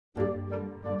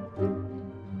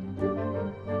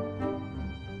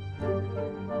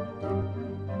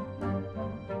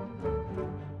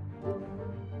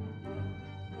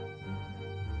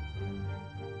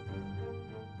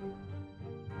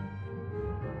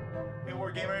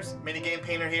Gamers,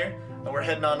 MiniGamePainter here. We're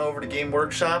heading on over to Game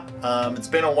Workshop. It's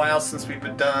been a while since we've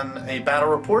done a battle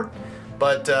report,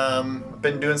 but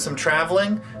been doing some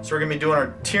traveling. So we're going to be doing our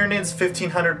Tyranids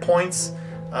 1500 points.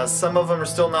 Some of them are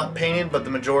still not painted, but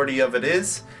the majority of it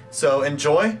is. So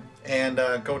enjoy and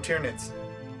go Tyranids.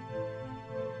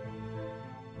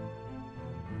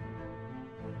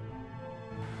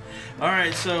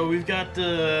 Alright, so we got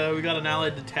an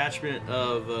allied detachment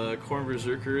of Khorne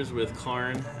Berserkers with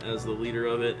Karn as the leader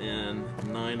of it, and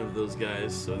 9 of those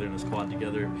guys, so they're in a squad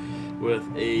together with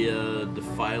a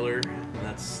Defiler, and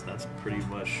that's pretty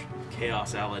much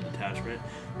Chaos allied detachment.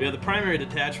 We have the primary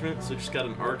detachment, so just got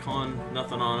an Archon,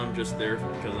 nothing on them, just there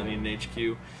because I need an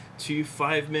HQ. 2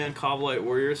 5-man Coblite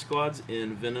Warrior squads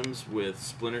in Venoms with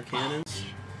Splinter Cannons.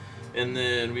 And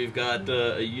then we've got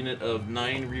a unit of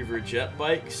 9 Reaver jet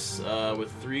bikes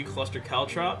with 3 cluster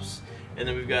caltrops. And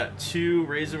then we've got 2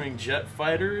 Razorwing jet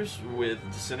fighters with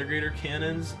disintegrator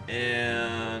cannons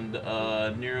and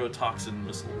neurotoxin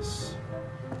missiles.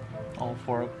 All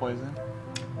 4 of poison?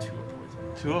 2 of poison.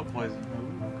 2 of poison.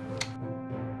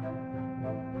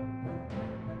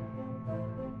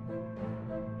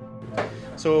 Ooh.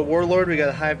 So a Warlord, we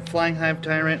got a flying hive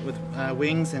tyrant with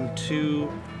wings and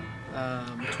 2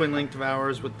 twin link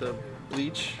devours with the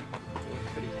bleach.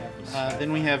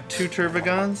 Then we have 2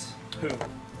 Tervagons.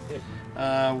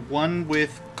 One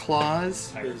with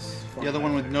claws, the other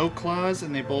one with no claws,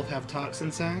 and they both have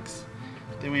toxin sacs.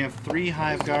 Then we have 3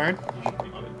 Hive Guard.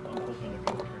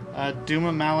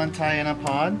 Duma Malantai in a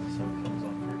pod.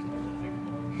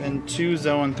 Then 2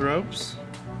 Zoanthropes.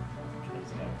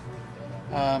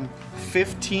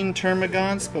 15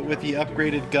 Termagants, but with the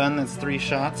upgraded gun that's 3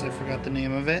 shots. I forgot the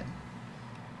name of it.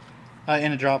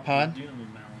 In a drop pod.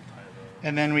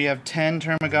 And then we have 10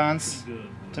 Termagants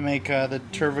to make the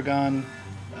Tervagon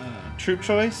troop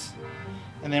choice.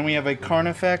 And then we have a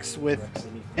Carnifex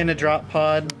in a drop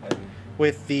pod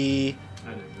with the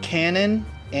cannon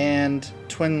and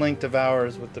twin link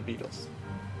devours with the beetles.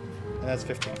 And that's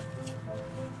 15.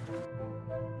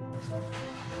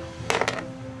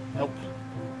 Nope.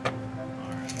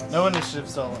 No initiative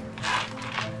solo.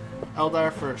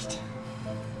 Eldar first.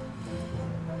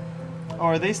 Oh,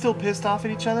 are they still pissed off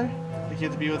at each other? Like you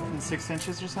have to be within 6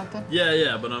 inches or something?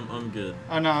 Yeah, but I'm good.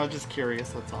 Oh no, I was just curious,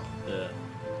 that's all. Yeah,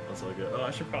 that's all good. Oh, I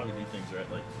should probably do things right,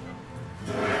 like,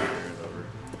 over.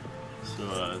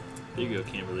 So, there you go,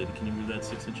 camera lady. Can you move that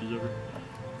 6 inches over?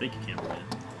 Thank you, camera man.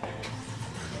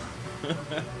 And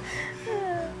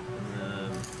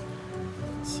then,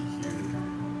 let's see here.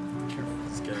 Careful,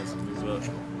 this guy has to move up.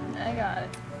 I got it.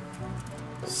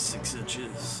 6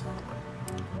 inches.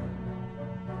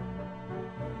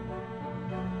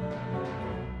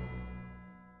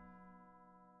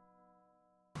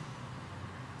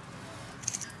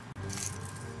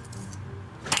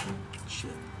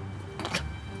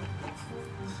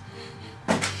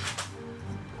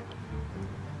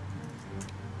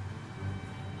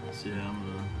 So yeah, I'm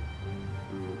gonna...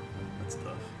 Ooh, that's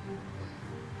tough.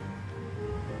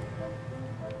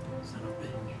 Son of a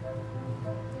bitch.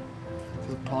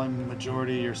 So probably the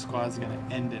majority of your squad's gonna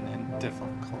end in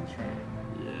difficult, right?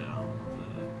 Yeah,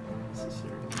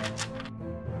 necessarily.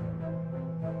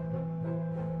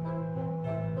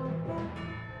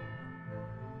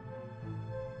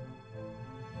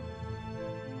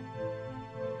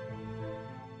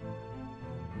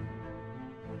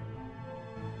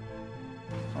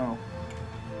 Oh.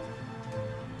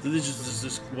 Does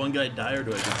this one guy die, or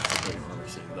do I get an armor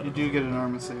save? You do get an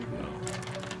armor save. No.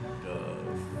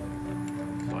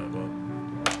 5 up.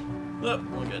 Oh,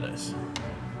 one guy dies. Do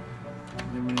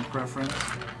you have any preference?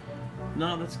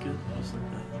 No, that's good. Just like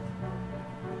that.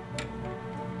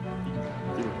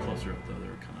 They were closer up though. They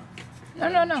were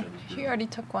kind of. No. She already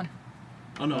took one.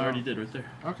 Oh no, I already did right there.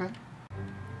 Okay.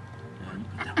 Yeah, you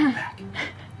put that one back.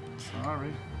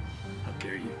 Sorry. How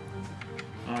dare you?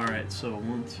 Alright, so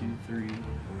 1, 2, 3,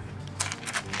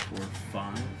 4,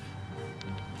 5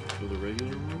 for the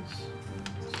regular ones.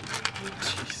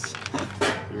 Jeez.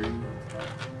 3,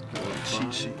 4, 5.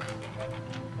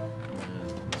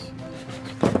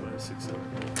 And 5, 6, 7,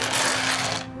 8.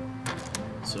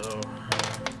 So,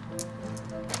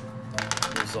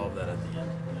 resolve that at the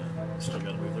end. Yeah, still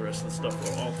gotta move the rest of the stuff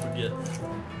or I'll forget.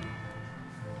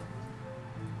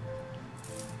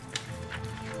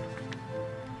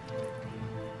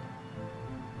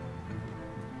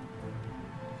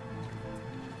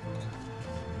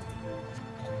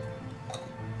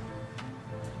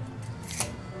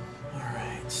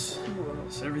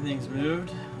 so everything's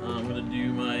moved. I'm gonna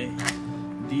do my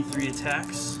D3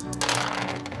 attacks.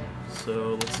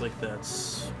 So looks like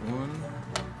that's 1,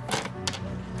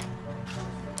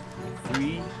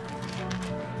 3,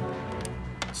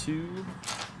 2,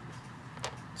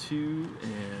 2,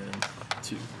 and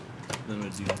 2. Then I'm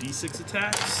gonna do D6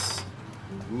 attacks.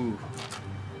 Ooh.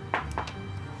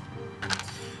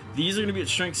 These are gonna be at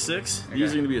strength 6. Okay.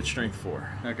 These are gonna be at strength 4.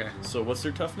 Okay. So what's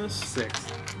their toughness? 6.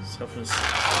 Toughness.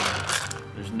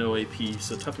 There's no AP,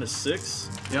 so toughness 6.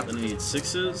 Yep. Then I need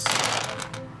 6s.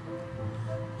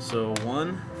 So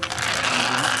 1,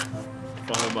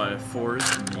 followed by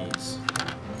 4s and these.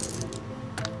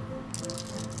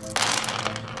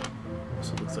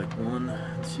 So it looks like 1,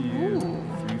 2,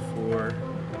 3, 4,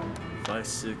 5,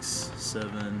 6,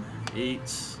 7,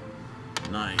 8,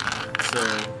 9. So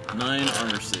 9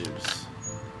 armor saves.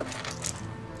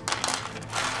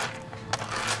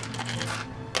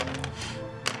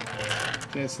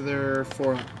 Okay, so there are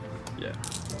 4 up. Yeah.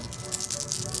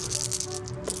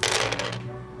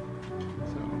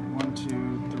 So 1,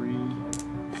 2, 3,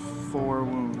 4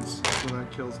 wounds. So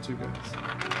that kills 2 guys.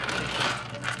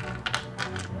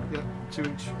 Yep, 2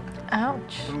 each.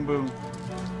 Ouch. Boom, boom.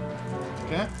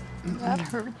 Okay. That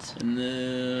hurts. And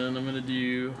then I'm gonna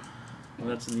do. Well,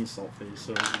 that's in the assault phase,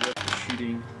 so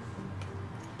shooting.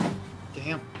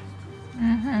 Damn.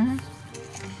 Mm-hmm.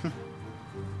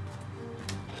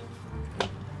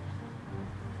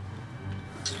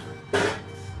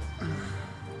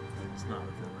 It's not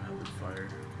within rapid fire.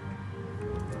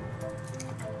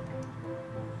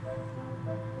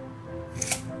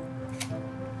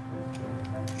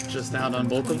 Just out on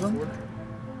both of them?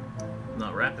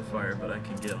 Not rapid fire, but I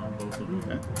can get on both of them.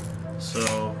 Okay.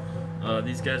 So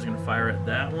these guys are gonna fire at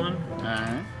that one.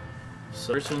 Alright.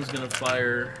 So this one's gonna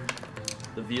fire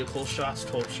the vehicle shots,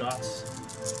 12 shots.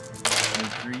 And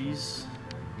 3s.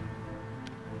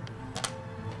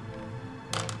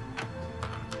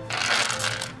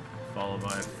 Followed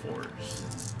by 4s.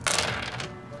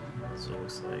 So it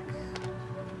looks like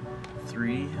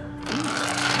 3.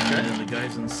 And then the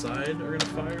guys inside are gonna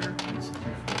fire. 1, 2,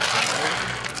 3,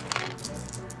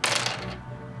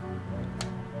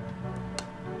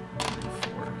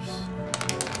 4, 5.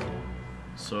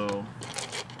 So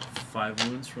 5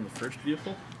 wounds from the first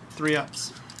vehicle. 3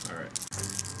 ups. Alright.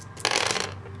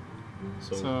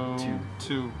 So 2.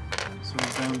 2. So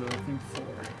it's down to, I think, 4.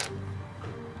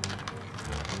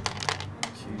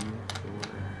 2, 4,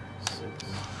 6,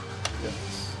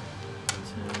 yes.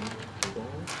 10, 12,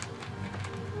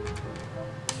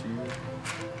 2,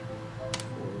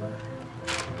 4, 5.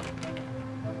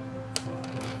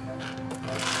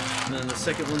 And then the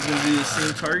second one's going to be the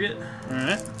same target.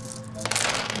 Alright.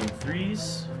 And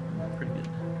 3s. Pretty good.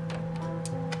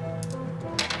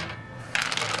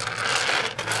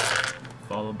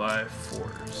 Followed by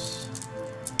 4s.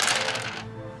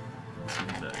 Let's see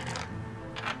that.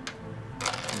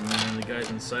 And then the guys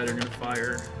inside are going to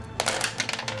fire.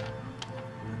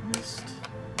 Missed.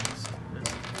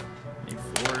 Any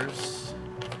 4s.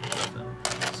 Nothing.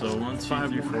 So 1, 2, 5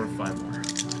 3, more. 4, 5 more.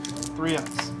 3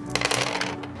 ups.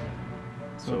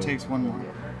 So it takes 1 more.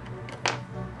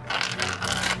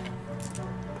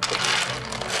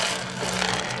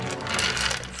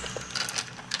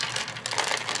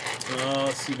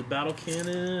 Let's see, the battle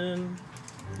cannon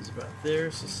is about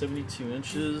there, so 72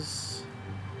 inches.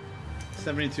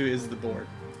 72 is the board.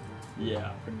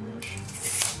 Yeah, pretty much.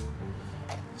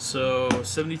 So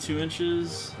 72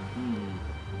 inches.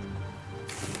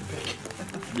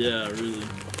 Yeah, really.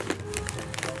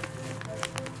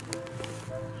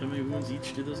 How many wounds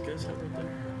each do those guys have right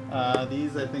there?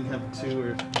 These I think have 2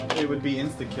 or it would be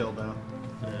insta kill though.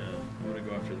 Yeah, I'm gonna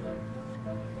go after them.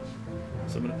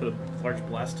 So I'm gonna put a large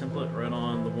blast template right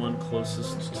on the one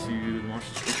closest to the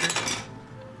monstrous creature.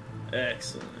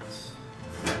 Excellent.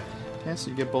 Yeah, so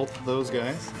you get both of those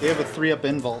guys. They have a 3 up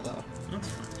invul though. That's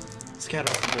fine.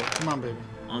 Scatter off the board. Come on, baby.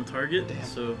 On target. Damn.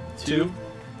 So 2. 2.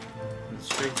 And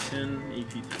straight 10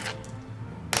 APT.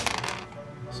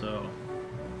 So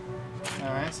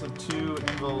Alright, so 2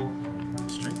 invul.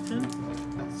 strength 10.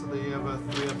 So they have a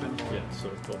 3 up invul. Yeah. So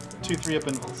both. 2 3 up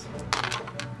invuls.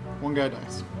 1 guy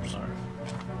dies. Sorry.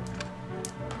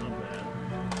 Not bad.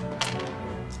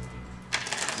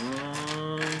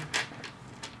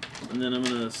 And then I'm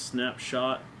gonna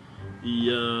snapshot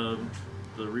the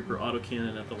Reaper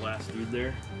autocannon at the last dude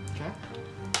there. Okay.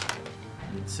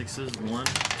 6s, 1,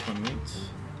 28.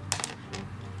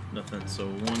 Nothing. So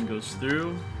 1 goes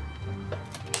through,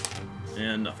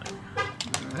 and nothing.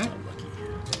 Alright. Unlucky.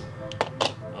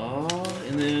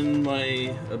 And then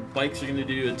my bikes are gonna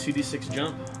do a 2d6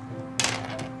 jump.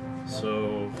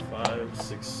 So 5,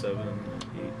 6, 7,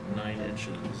 8, 9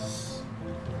 inches.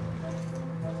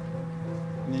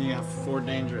 And then you have 4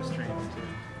 dangerous trains too.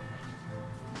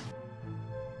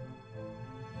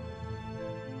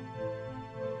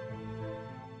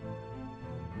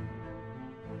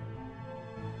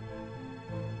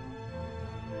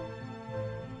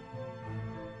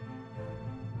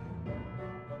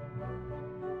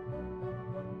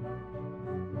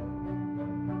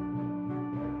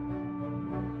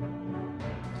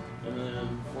 And then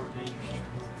 4 dangerous trains.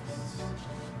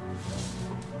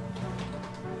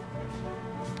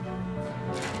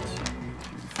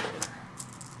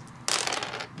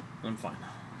 I'm fine.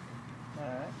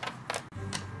 Alright.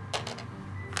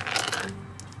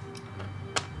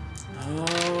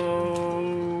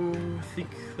 Oh, I think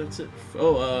that's it.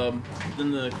 Oh,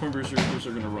 then the corn berserkers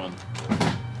are gonna run.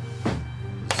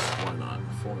 Why not?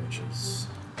 4 inches.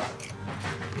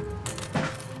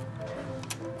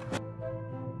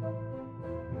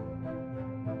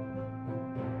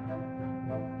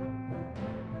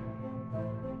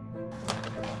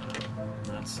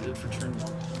 That's it for turn 1.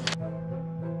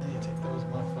 You take those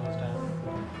mofos down.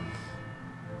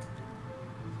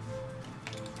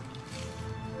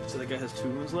 So that guy has 2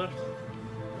 wounds left?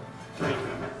 3.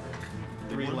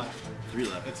 3 One? left. 3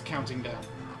 left. It's counting down.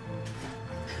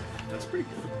 That's pretty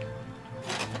good.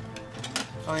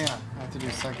 Oh yeah, I have to do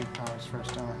psychic powers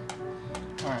first, don't I?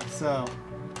 Alright, so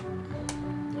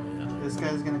this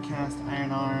guy's gonna cast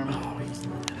Iron Arm Oh, he's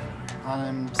not. on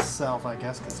himself, I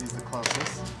guess, because he's the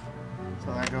closest.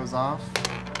 So that goes off.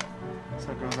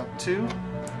 So it goes up 2.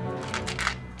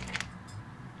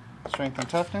 Strength and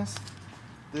toughness.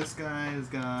 This guy has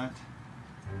got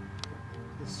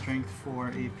the strength 4,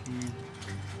 AP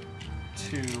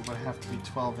 2, but I have to be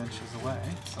 12 inches away.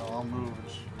 So I'll move and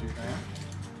do that.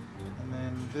 And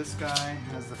then this guy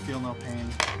has the feel no pain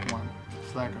 1.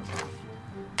 So that goes off.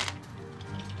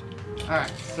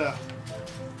 Alright, so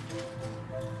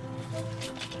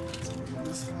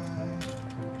this guy.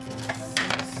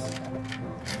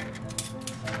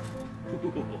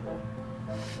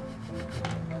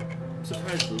 I'm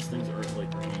surprised those things aren't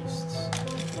like beasts.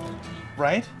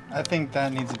 Right? I think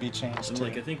that needs to be changed And too.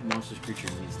 like I think monstrous creature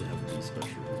needs to have a beast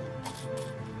special.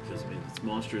 Because I mean it's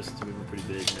monstrous, it's moving pretty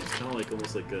big, and it's kinda like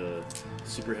almost like a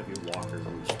super heavy walker who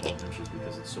moves 12 inches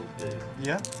because it's so big.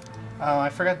 Yeah. I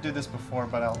forgot to do this before,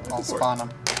 but I'll for it. spawn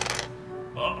them.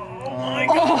 Oh my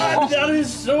god, that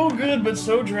is so good but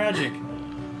so tragic.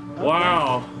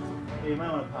 Wow. You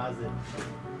might want to pause it.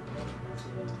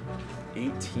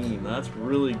 18, that's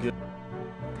really good.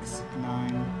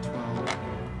 9, 12,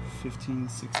 15,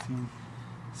 16,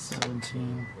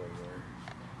 17,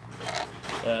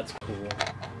 That's cool.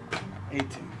 18.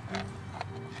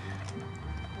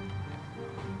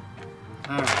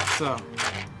 Alright, so.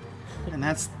 And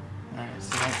that's. Alright,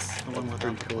 so that's the one with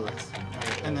Pretty cool.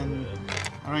 Alright, and then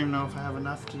I don't even know if I have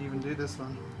enough to even do this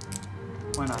one.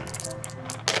 Why not?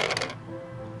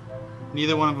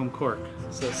 Neither one of them cork.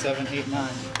 So 7, 8, 9.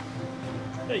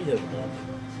 Yeah, you have one.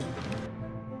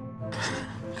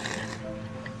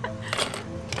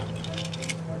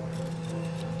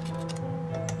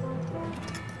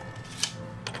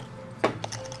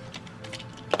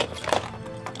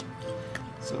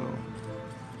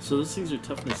 So those things are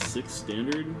toughness 6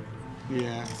 standard?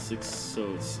 Yeah. 6,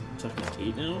 so it's toughness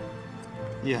 8 now?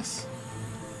 Yes.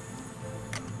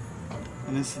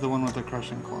 And this is the one with the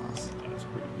crushing claws. That's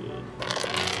pretty good.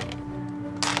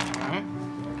 Alright.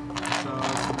 So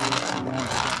let's do some more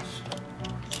stuff.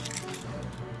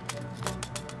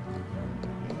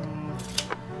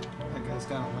 That guy's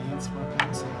got a lance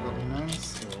weapon, so that'll be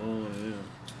nice. Oh, yeah.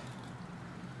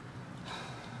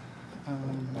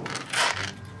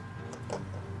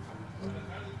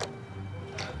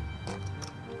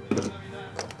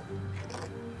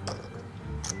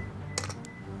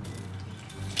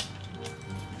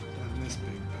 And this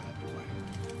big bad boy.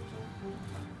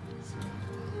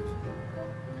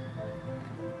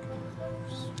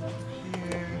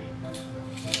 Here.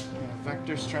 Yeah,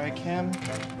 vector strike him.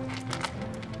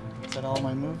 Is that all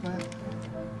my movement?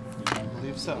 I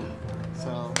believe so.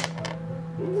 So,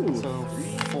 Ooh, so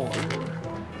 4.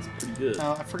 that's pretty good.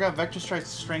 I forgot Vector Strike's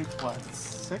strength what?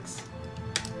 6?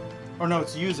 Or no,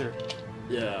 it's user.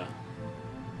 Yeah.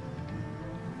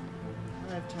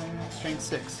 5, 10, strength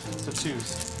 6. So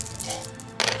 2s.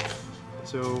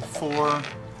 So 4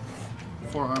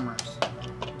 armors.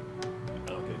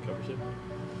 Okay, covers it.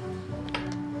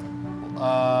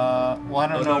 Well, I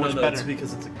don't know which better. It's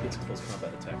because it's a close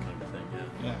combat attack kind of thing,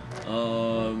 yeah. Yeah.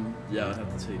 Yeah, I'd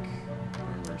have to take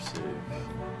armor save.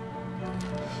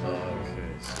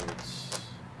 Okay, so it's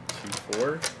 2,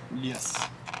 4. Yes.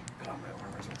 God, my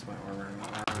armor's at What's my armor? My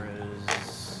armor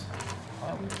is...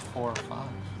 Probably 4 or 5.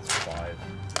 It's 5.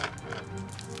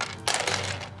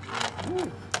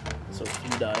 Ooh. So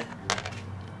 3 die.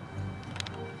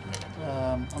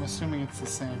 I'm assuming it's the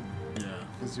same Yeah.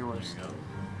 as yours. There you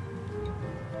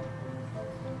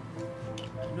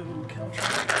go. No couch.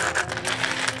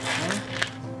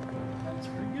 That's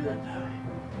pretty good.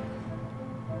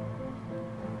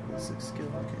 6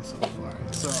 skill. Okay, so far.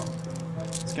 So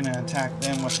it's gonna attack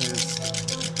them with his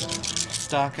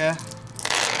staka.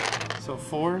 So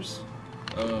 4s.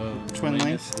 Twin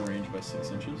length. The range by 6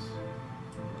 inches.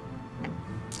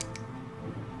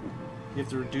 You have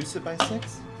to reduce it by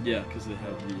 6? Yeah, because they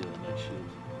have the night shield.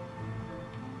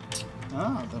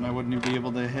 Oh, then I wouldn't be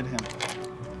able to hit him.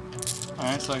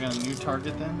 Alright, so I got a new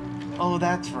target then? Oh,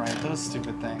 that's right, those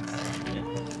stupid things. Yeah.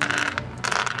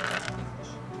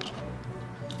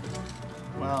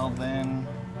 Well, then...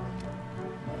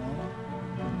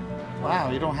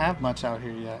 Wow, you don't have much out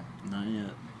here yet. Not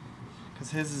yet.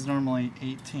 Because his is normally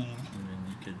 18. And then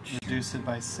you could Reduce it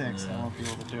by 6, I won't be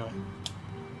able to do it.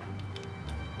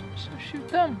 So shoot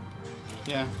them.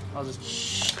 Yeah, I'll just...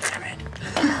 Damn it!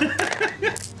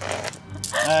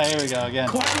 Here we go, again.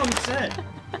 Quiet on the set!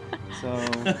 So,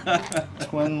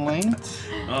 twin linked.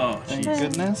 Oh, Thank jeez.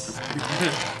 goodness.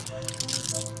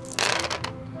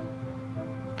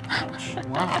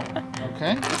 Wow.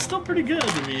 Okay. It's still pretty good.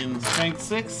 I mean, Strength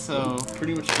 6, so...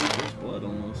 pretty much first blood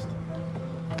almost.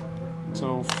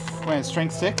 So, wait,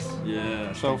 strength 6?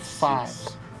 Yeah. So, strength 5.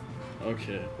 6.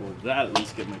 Okay, well that at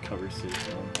least get my cover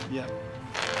safe on. Yep.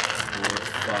 4,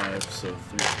 5, so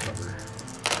 3 cover.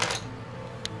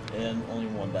 And only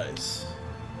 1 dice.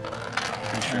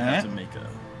 I'm sure I have to make a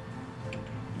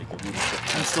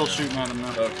leadership. I'm still shooting at him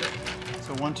now. Okay.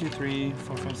 So 1, 2, 3,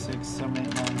 4, 5, 6, 7,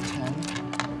 8, 9, 10.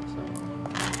 So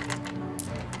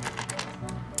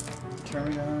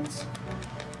Tyranids.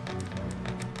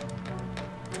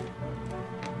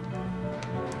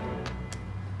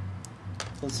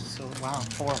 So wow,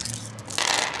 4.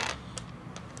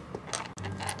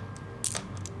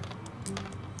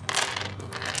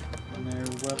 And their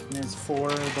weapon is 4,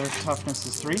 their toughness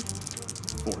is 3?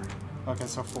 4. Okay,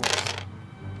 so 4.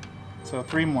 So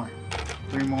 3 more.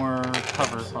 3 more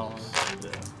cover probably.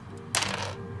 Yeah.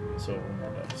 So 1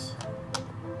 more dice.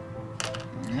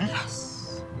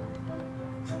 Yes.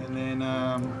 And then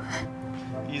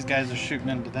these guys are shooting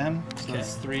into them. So Okay.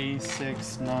 that's 3,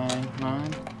 6, 9,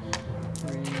 9.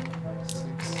 3,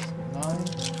 6, 9.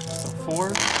 So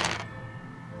 4.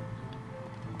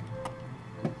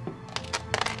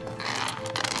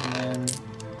 And then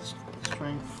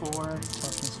strength 4,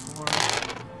 toughness 4.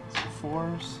 So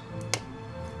 4s.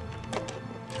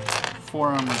 4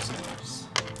 armor reserves.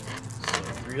 So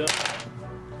 3 up.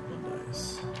 1 dice.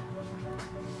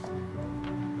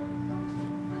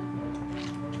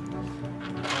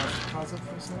 Pause it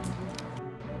for a second.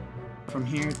 From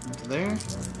here to there. Yeah.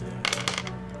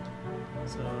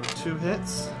 So 2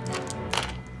 hits.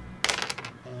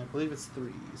 And I believe it's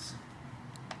 3s.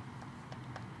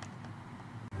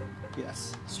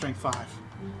 Yes, strength 5.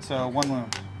 So 1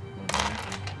 wound.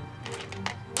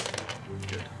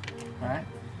 Good. Alright.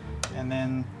 And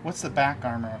then what's the back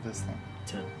armor of this thing?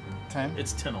 10. 10?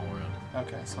 It's 10 all around.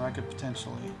 Okay, so I could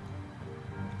potentially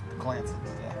glance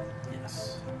into that.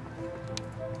 Yes.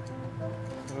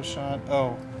 Go shot.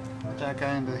 Oh, that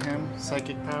guy into him.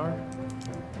 Psychic power.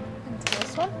 Into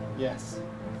this one? Yes.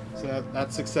 So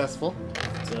that's successful.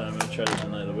 So I'm gonna try to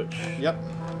deny the witch. Yep.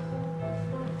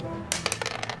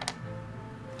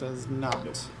 Does not.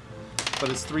 Nope. But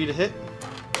it's 3 to hit.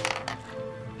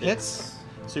 Hits.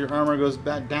 So your armor goes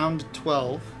back down to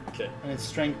 12. Okay. And it's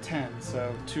strength 10,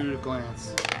 so 2 to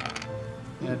glance.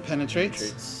 And it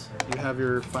penetrates. You have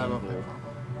your 5 up there.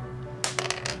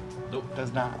 Nope.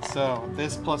 Does not. So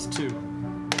this plus 2.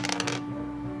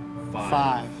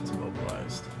 5. It's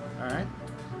immobilized. Alright.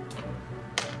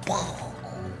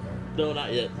 No,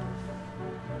 not yet.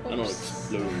 I don't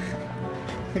explode.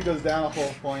 It goes down a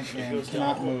whole point It and goes down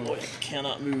cannot the whole move. way.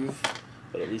 Cannot move,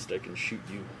 but at least I can shoot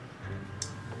you.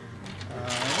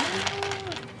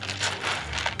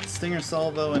 Stinger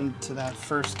salvo into that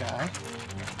first guy.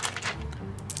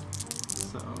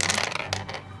 So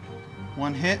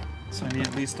 1 hit, so I need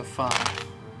at least a 5.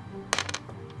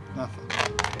 Nothing.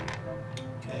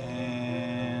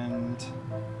 And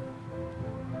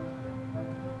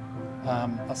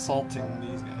assaulting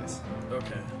these guys.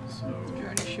 Okay, so Did you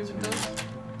already shoot those?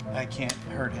 I can't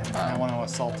hurt him. I want to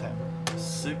assault him.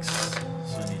 6.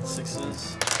 So I need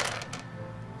 6s.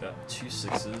 Got 2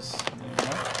 6s.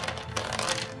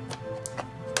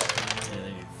 And I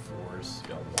need 4s.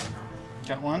 Got 1.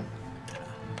 Got 1?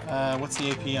 What's the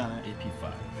AP on it? AP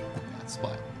 5. That's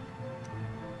splat.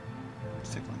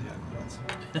 stick with the ugly ones.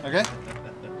 Okay.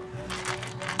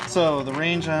 So the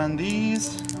range on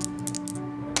these,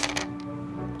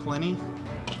 plenty.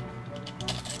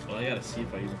 Well, I gotta see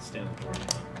if I even stand at the door.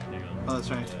 Hang on. Oh, that's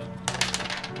right. Yeah.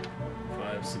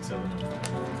 5, 6, 7, 8.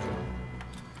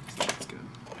 That's good.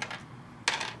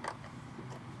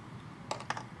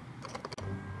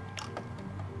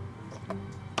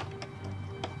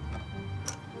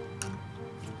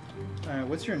 All right,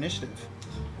 what's your initiative?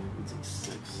 It's a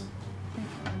 6.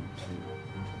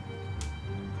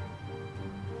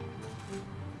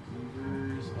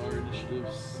 Movers are initiative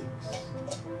 6.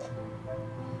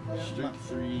 Strict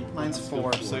 3. Mine's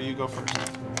 4, so you go first.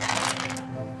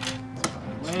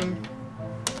 Win.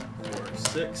 4,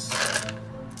 6.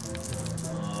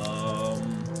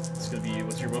 It's gonna be,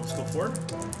 what's your weapon skill 4?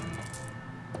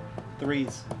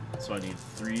 3s. So I need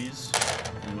 3s.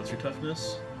 And what's your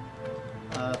toughness?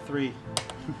 3.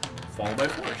 Followed by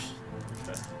 4s.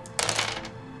 Okay.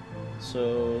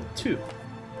 So 2.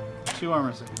 2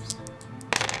 armor saves.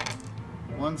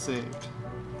 1 saved.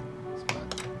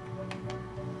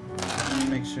 Let me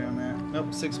make sure on that.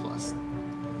 Nope, 6 plus.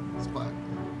 Splat.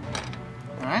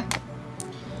 Alright.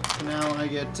 So now I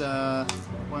get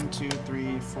 1, 2,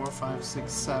 3, 4, 5,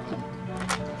 6, 7.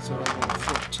 So I go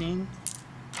 14.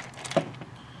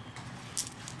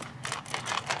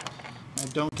 I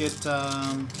don't get.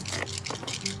 So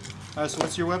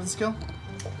what's your weapon skill?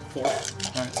 4.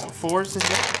 Alright, so 4's to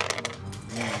hit.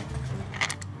 1,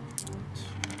 2,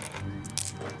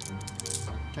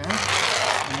 3. Okay.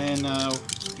 And then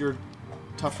your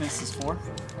toughness is 4,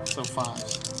 so 5.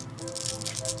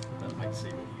 That might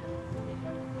save it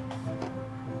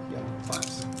Yeah,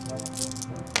 5s.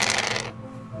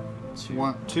 here.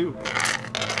 1, 2.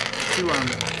 2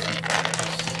 armor.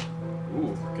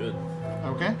 Ooh, good.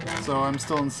 Okay, so I'm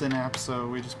still in Synapse, so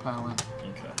we just pile in.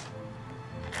 Okay.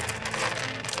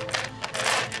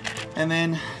 And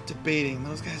then debating,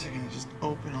 those guys are gonna just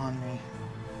open on me.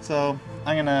 So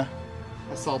I'm gonna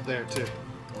assault there too.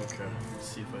 Okay. Let's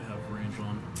see if I have range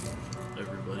on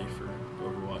everybody for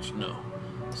Overwatch. No.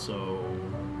 So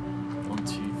 1,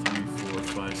 2, 3, 4,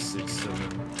 5, 6, 7,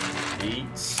 8.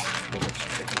 Well,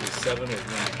 technically 7 with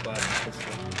one class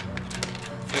pistol.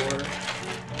 4.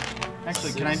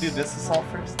 Actually, can I do this assault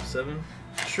first? 7.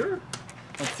 Sure.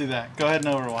 Let's do that. Go ahead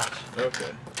and Overwatch.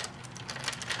 Okay.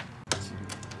 2,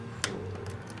 4,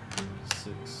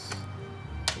 6,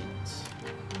 8,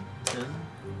 10.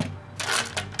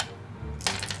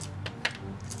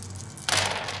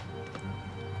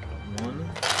 Got 1.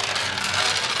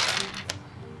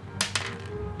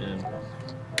 And 1.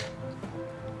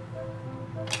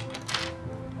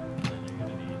 Then you're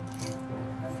gonna need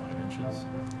 5 inches.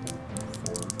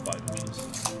 4, 5 inches.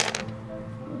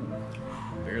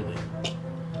 Barely.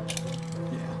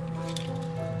 Yeah.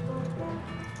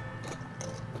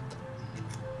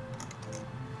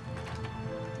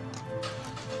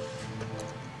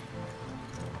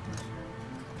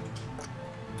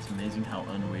 It's amazing how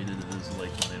unweighted it is, like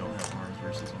when they don't have arms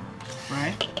versus arms.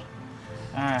 Right?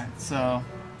 Alright, so.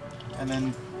 And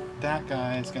then that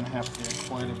guy is gonna have to get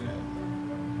quite a bit.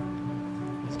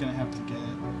 He's gonna have to get.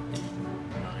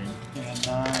 9. Yeah,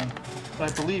 9.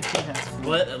 But I believe he has 4.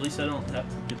 But at least I don't have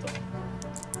to get them.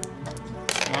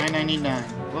 999.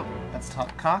 Whoop, that's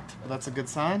top cocked, but that's a good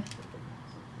sign.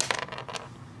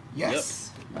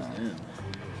 Yes! Yep. Man.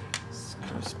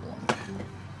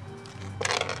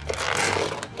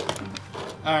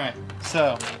 Alright,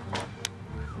 so.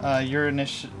 Your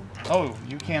initial. Oh,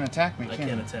 you can't attack me, I can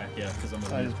you? can't attack, yeah, because I'm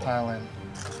So a I just vehicle. pile in.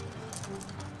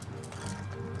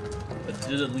 I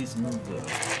did at least move though,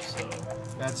 so.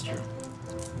 That's true.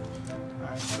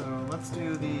 Alright, so let's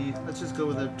do the. Let's just go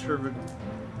with a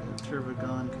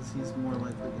Turbogon because he's more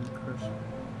likely going to crush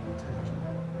attention.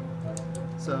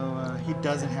 So he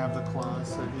doesn't have the claws,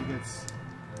 so he gets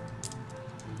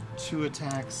 2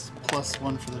 attacks plus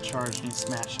 1 for the charge, and he's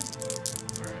smashing.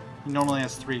 Alright, He normally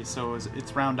has 3, so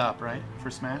it's round up, right? For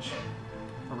smash?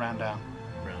 Or round down?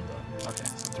 round up. Okay,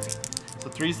 so 3. So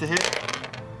 3's the hit,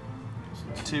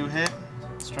 2 hit,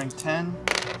 strength 10.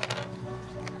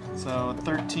 So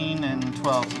 13 and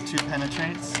 12, so 2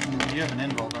 penetrates. And you have an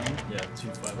invul, don't you? Yeah, 2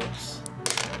 5-ups.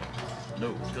 No,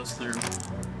 it goes through. It's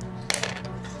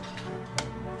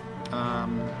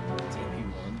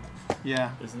AP1,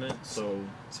 Yeah. isn't it? So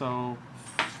So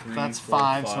 3, that's 4,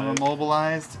 5, so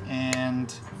immobilized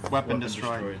and weapon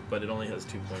destroyed. But it only has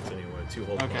 2 points anyway, 2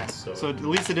 whole Okay, points. so at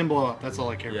least it didn't blow up. That's all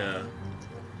I care about. yeah.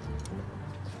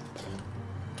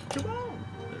 Come on!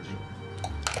 There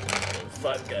we go.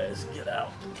 5 guys, get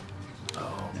out.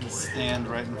 Oh boy. And stand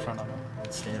right in front of him.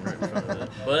 Stand right in front of it.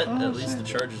 But Oh, at least shit. the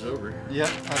charge is over. Yep,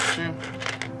 that's true.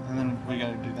 And then we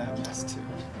gotta do that mess too.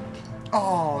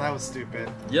 Oh, that was stupid.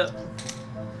 Yep.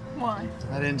 Why?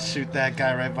 I didn't shoot that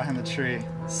guy right behind the tree.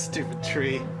 Stupid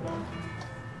tree.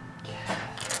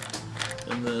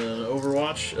 And then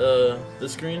Overwatch,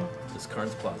 this screen is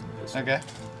Karn's Plasma. Okay.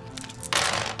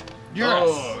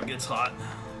 Oh, it gets hot.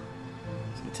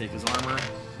 He's gonna take his armor,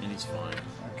 and he's fine.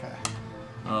 Okay.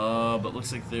 But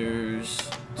looks like there's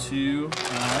 2.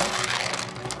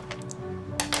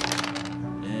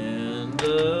 And,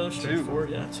 straight 2. 4,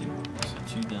 yeah, 2. So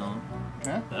 2 down.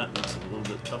 Okay. That makes it a little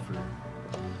bit tougher.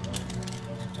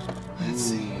 Let's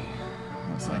see.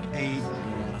 Looks like 8.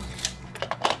 Yeah.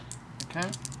 Okay.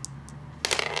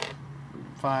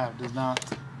 5 does not.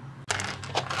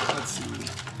 Let's see.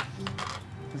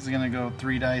 This is gonna go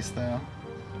 3 dice though.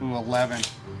 Ooh, 11.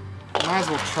 Might as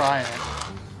well try it.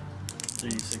 So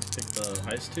you pick the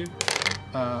highest 2?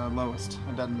 Lowest.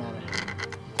 It doesn't matter.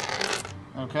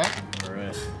 Okay.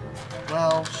 Alright.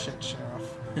 Well, shit,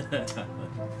 Sheriff.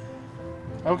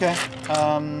 Okay.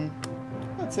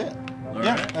 That's it. Yeah,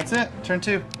 Alright. that's it. Turn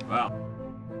 2. Wow.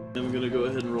 Then I'm gonna go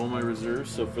ahead and roll my reserve.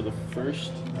 So for the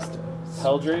first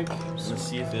Helldrake, let's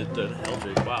see if it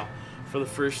Helldrake. Wow. For the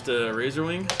first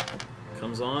Razorwing,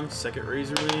 comes on. Second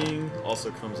Razorwing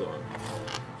also comes on.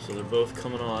 So they're both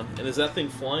coming on. And is that thing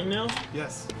flying now?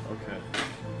 Yes. Okay.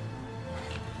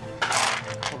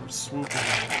 Or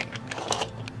swooping.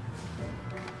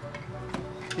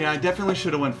 Yeah, I definitely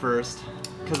should have went first.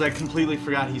 Because I completely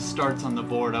forgot he starts on the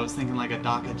board. I was thinking like a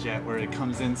Daka Jet where it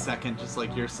comes in second, just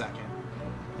like your second.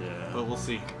 Yeah. But we'll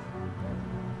see.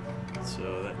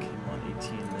 So that came on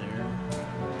 18 there.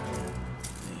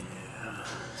 Yeah.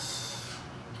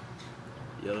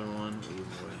 The other one, oh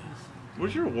boy.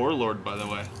 Where's your Warlord, by the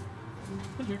way?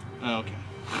 Here. Oh, okay.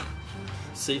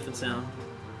 Safe and sound,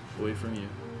 away from you.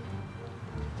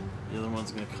 The other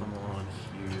one's gonna come on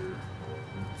here.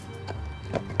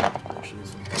 Actually,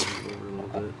 this one's gonna go over a little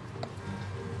bit.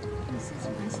 This is a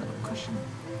reason cushion.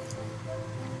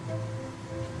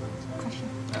 Cushion.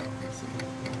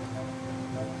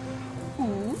 Oh,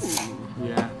 Ooh.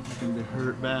 yeah, it's gonna be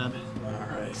hurt bad.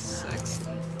 Alright. Sexy.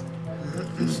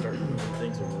 Start moving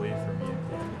things away from you.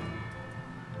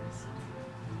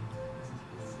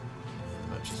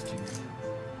 Not just you.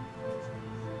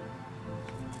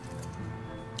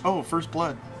 Oh, first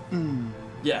blood.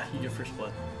 Yeah, you get first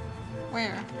blood.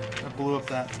 Where? I blew up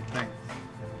that thing.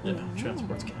 Yeah,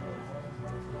 transport's counter.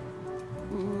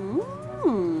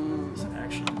 Ooh. It's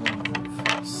action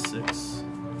move 6.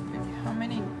 How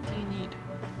many do you need?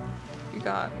 You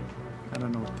got. I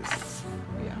don't know what this is.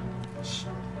 Yeah.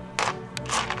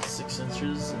 6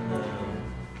 inches and then.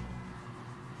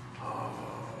 Oh,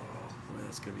 boy,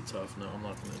 that's gonna be tough. No, I'm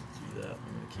not gonna do that.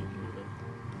 I'm gonna keep moving.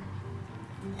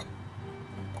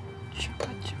 Chugga,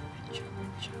 chugga, chugga,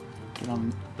 chugga. Get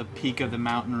on the peak of the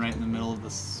mountain right in the middle of the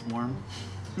swarm.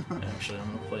 Actually, I'm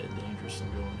gonna play it dangerous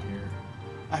and go in here.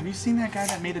 Have you seen that guy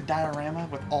that made a diorama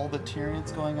with all the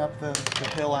Tyranids going up the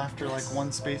hill after like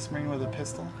one Space Marine with a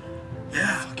pistol?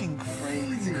 Yeah. Fucking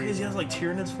crazy. Crazy. He has like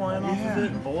Tyranids flying off of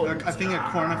it and bullets. I think a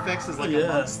Cornifex is like Yeah.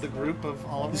 amongst the group of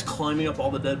all of He's them. climbing up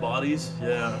all the dead bodies.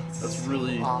 Yeah, that's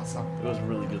really awesome. It was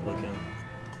really good looking.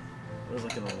 It was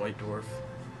like in a white dwarf.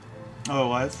 Oh, it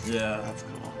was? Yeah. That's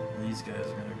cool. These guys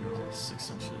are gonna go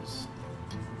 6 inches.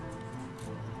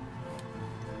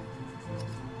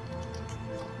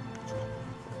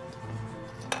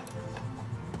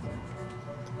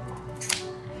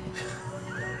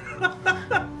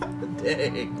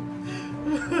 Dang.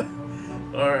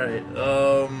 Alright, and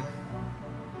then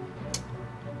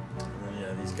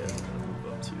yeah, these guys are gonna move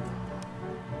up too.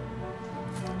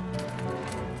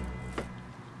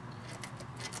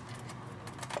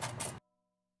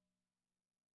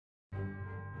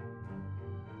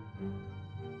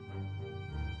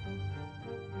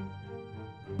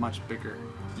 Much bigger.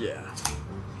 Yeah.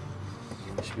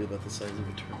 Should be about the size of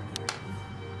a Terminator.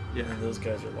 Yeah. And those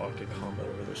guys are locked in combat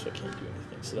over there, so I can't do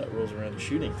anything. So that rolls around to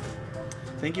shooting.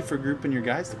 Thank you for grouping your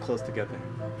guys so close together.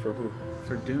 For who?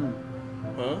 For Doom.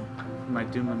 Huh? My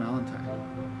Doom and Valentine.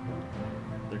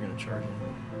 They're gonna charge you.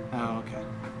 Oh, okay.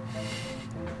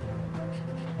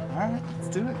 Alright, let's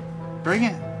do it. Bring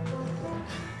it.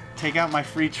 Take out my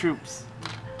free troops.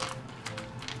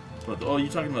 But, oh, you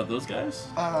talking about those guys?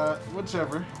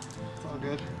 Whichever. It's all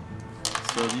good.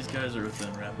 So these guys are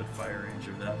within rapid fire range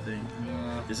of that thing.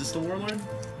 Yeah. Is this the Warlord?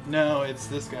 No, it's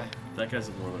this guy. That guy's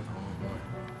a Warlord. Oh boy.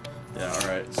 Yeah,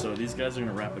 alright. So these guys are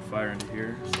gonna rapid fire into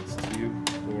here. So it's 2,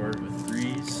 4 with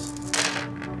 3s.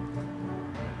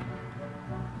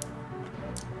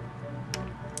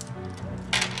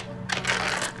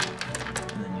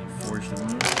 And then you forge the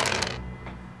wound.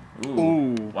 Ooh.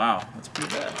 Ooh. Wow, that's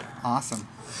pretty bad. Awesome.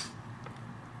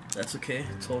 That's okay.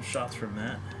 12 shots from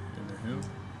that into him.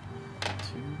 2.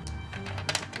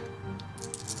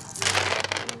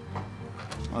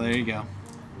 Oh, there you go.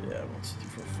 Yeah, 1, 2,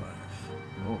 3, 4, 5.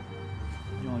 Oh.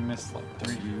 You only missed like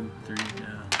 3. 2, 3,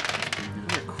 yeah. That's pretty good.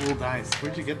 These are cool dice.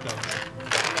 Where'd you get those?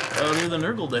 Oh, they're the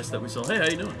Nurgle dice that we saw. Hey, how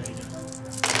you doing?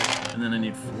 And then I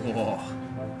need 4.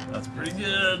 That's pretty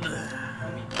good.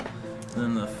 And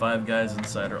then the 5 guys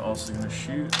inside are also going to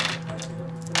shoot.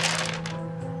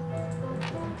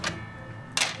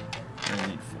 And I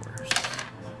need 4s.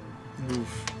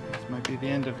 Oof. This might be the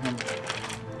end of him.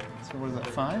 So what is that,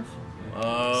 5?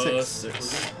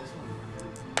 6.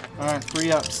 Alright,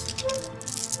 3 ups.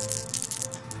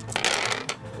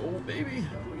 Oh, baby.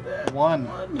 Look at that. 1.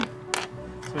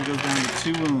 So he goes down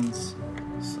to 2 wounds.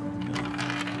 So good.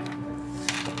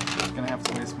 He's gonna have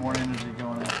to waste more energy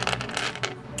going after.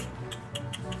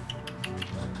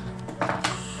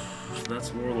 So that's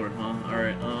Warlord, huh?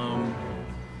 Alright,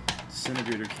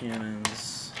 Disintegrator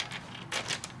Cannons.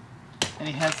 And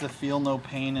he has the feel no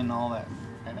pain and all that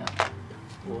right now.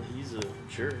 Well, he's a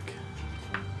jerk.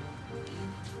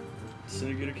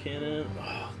 Disintegrator Cannon.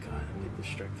 Oh, God, I need the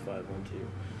Strike 5 one, too.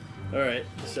 Alright,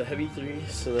 so heavy 3,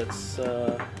 so that's,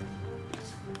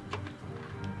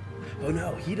 Oh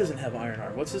no, he doesn't have Iron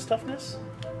Arm. What's his toughness?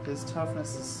 His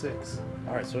toughness is 6.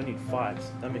 Alright, so I need 5s.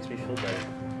 That makes me feel better.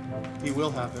 He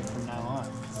will have it from now on,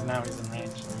 because now he's in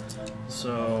range.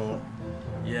 So,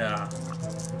 yeah.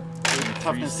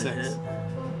 Toughness 6. Hit.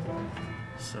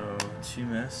 So, 2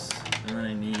 miss. And then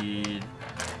I need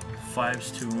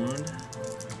 5s to wound.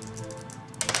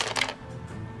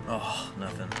 Oh,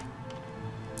 nothing.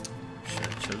 Shit,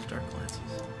 I chose Dark Lances.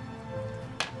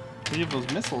 You have those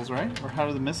missiles, right? Or how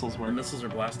do the missiles work? The missiles are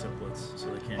blast templates, so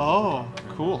they can't. Oh,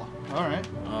 cool. Alright.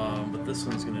 But this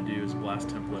one's gonna do is blast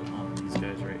template on these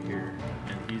guys right here,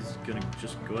 and he's gonna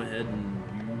just go ahead and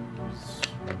use.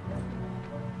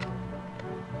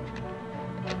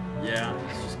 Yeah,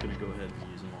 he's just gonna go ahead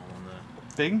and use them all on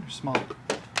that Big or small?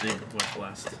 big wet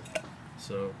blast.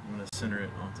 So I'm gonna center it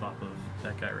on top of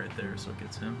that guy right there, so it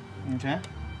gets him. Okay.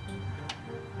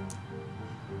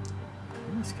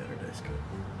 Where my scatter dice go?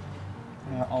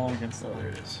 All against Oh, there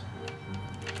it is.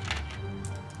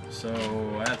 So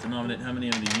I have to nominate how many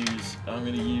I'm gonna use. I'm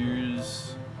gonna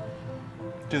use.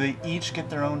 Do they each get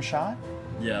their own shot?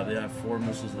 Yeah, they have 4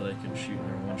 missiles that I can shoot in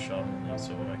their 1 shot only,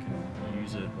 so I can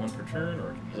use it 1 per turn,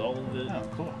 or I can use all of it. Oh,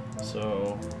 cool.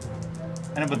 So.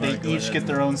 I know, but I'm they gonna go each ahead get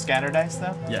their own scatter dice,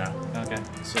 though? Yeah. Okay.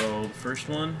 So the first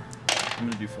one, I'm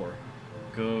gonna do 4.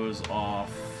 Goes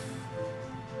off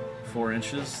 4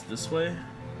 inches this way.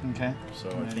 Okay. So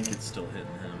I think it's still hitting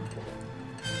him.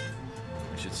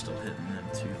 I should still hitting him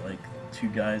too, like 2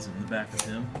 guys in the back of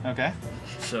him. Okay.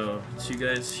 So 2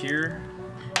 guys here.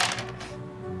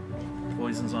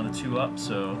 Poison's on a 2 up,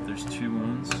 so there's 2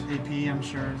 wounds. AP, I'm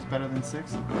sure, is better than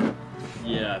 6.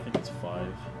 Yeah, I think it's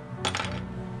 5.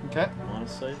 Okay.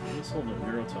 Monocyte missile, no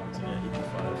neurotoxin, yeah, AP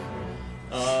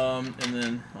 5. And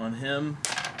then on him,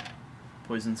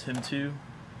 poisons him too.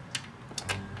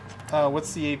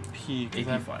 What's the AP?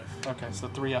 AP 5. Okay, so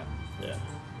 3 up. Yeah.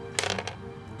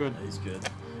 Good. He's good.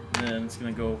 And then it's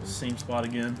gonna go same spot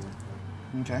again.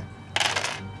 Okay.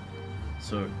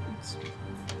 So it's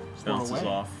Four bounces away.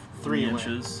 off 3 3 away.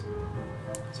 inches.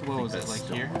 So what was it, That's like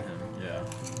still here? on him, yeah.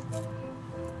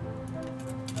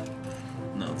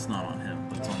 No, it's not on him.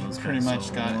 But it's on those Pretty guys. much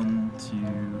So got it. 1,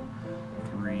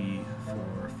 2, 3,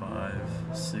 4, 5,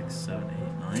 6, 7,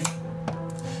 8, 9.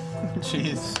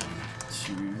 Jeez.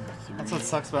 2, 3. That's what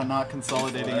sucks about not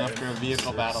consolidating 5, after a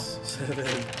vehicle 6, battle. 7,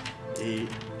 8.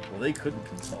 Well, they couldn't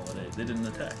consolidate. They didn't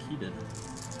attack. He did.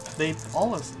 They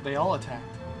all attacked.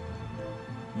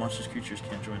 Monstrous creatures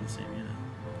can't join the same unit.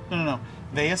 No.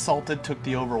 They assaulted, took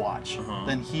the Overwatch.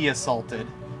 Then he assaulted,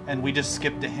 and we just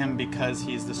skipped to him because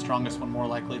he's the strongest one, more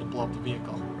likely to blow up the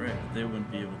vehicle. Right. They wouldn't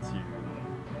be able to.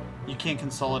 You can't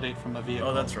consolidate from a vehicle.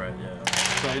 Oh, that's right. Yeah.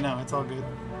 So no, it's all good.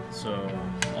 So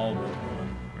all but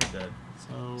 1 are dead.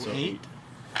 So, So 8.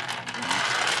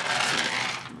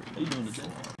 How you doing today?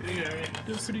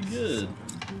 Doing pretty good.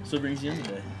 So it brings you in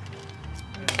today.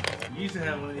 You used to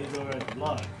have one of these over at the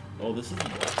block. Oh, this is the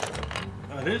block.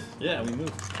 Oh, this? Yeah, we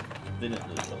moved. They didn't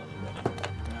really tell anybody.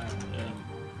 Yeah.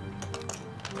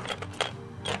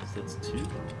 So that's 2, 3.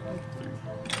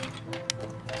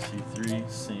 2, 3,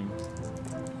 same.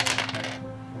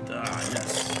 Ah,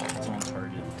 yes. It's on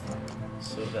target.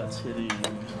 So that's hitting.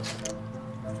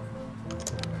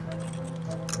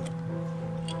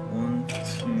 1,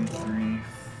 2, 3,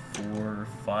 4,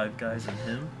 5 guys in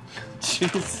him.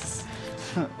 Jesus.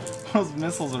 Those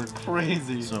missiles are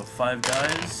crazy. So 5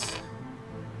 guys,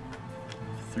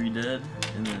 3 dead,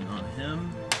 and then on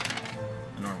him,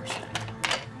 an armor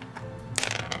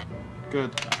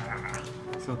Good.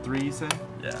 So 3, you say?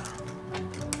 Yeah.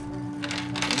 And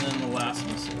then the last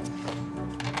missile.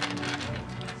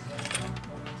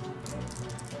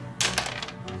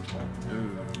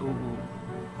 Ooh.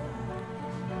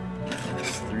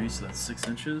 That's 3, so that's 6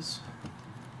 inches.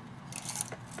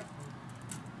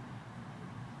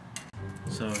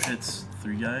 So it hits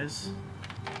 3 guys.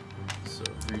 So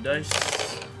 3 dice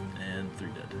and 3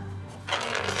 dead.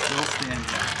 Still standing.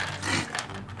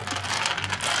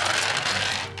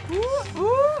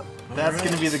 That's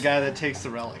going to be the guy that takes the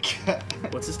relic.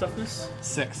 What's his toughness?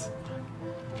 6.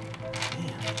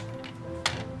 Man.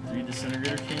 3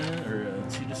 disintegrator cannon, or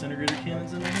 2 disintegrator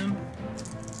cannons into him.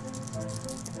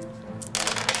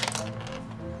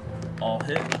 All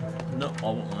hit. Nope,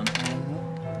 all but 1.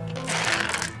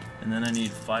 And then I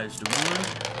need 5s to wound.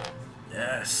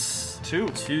 Yes. 2.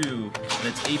 2. And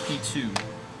it's AP 2.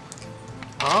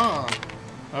 Oh.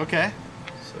 Okay.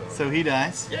 So he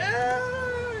dies. Yeah.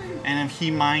 And if he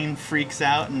mind freaks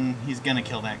out, and he's gonna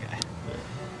kill that guy.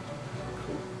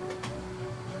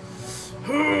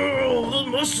 Oh, the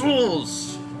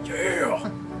muscles!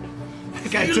 Yeah.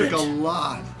 That guy took a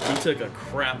lot. He took a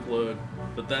crap load,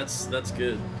 but that's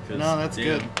good. No, that's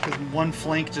good, because one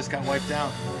flank just got wiped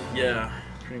out. Yeah,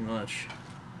 pretty much.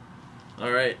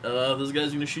 Alright, those guys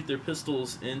are going to shoot their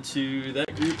pistols into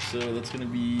that group, so that's going to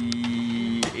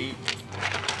be 8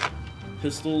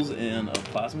 pistols and a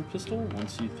plasma pistol. 1,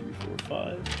 2, 3,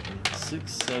 4, 5,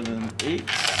 6, 7, 8.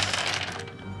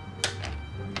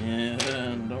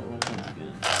 And don't roll ones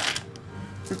again.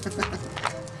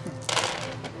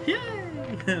 Yay!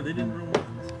 They didn't roll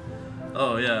ones.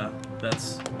 Oh yeah,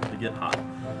 that's to get hot.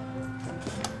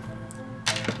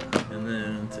 And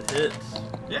then to hit,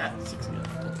 yeah, 6 again.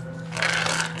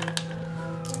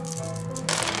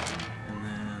 And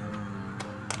then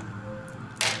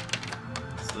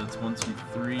so that's 1, 2,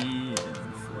 3, and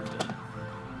 4 dead.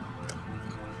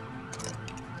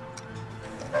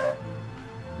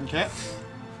 Okay.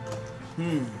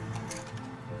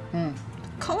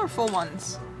 Colorful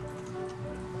ones.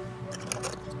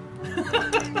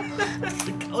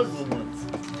 The colorful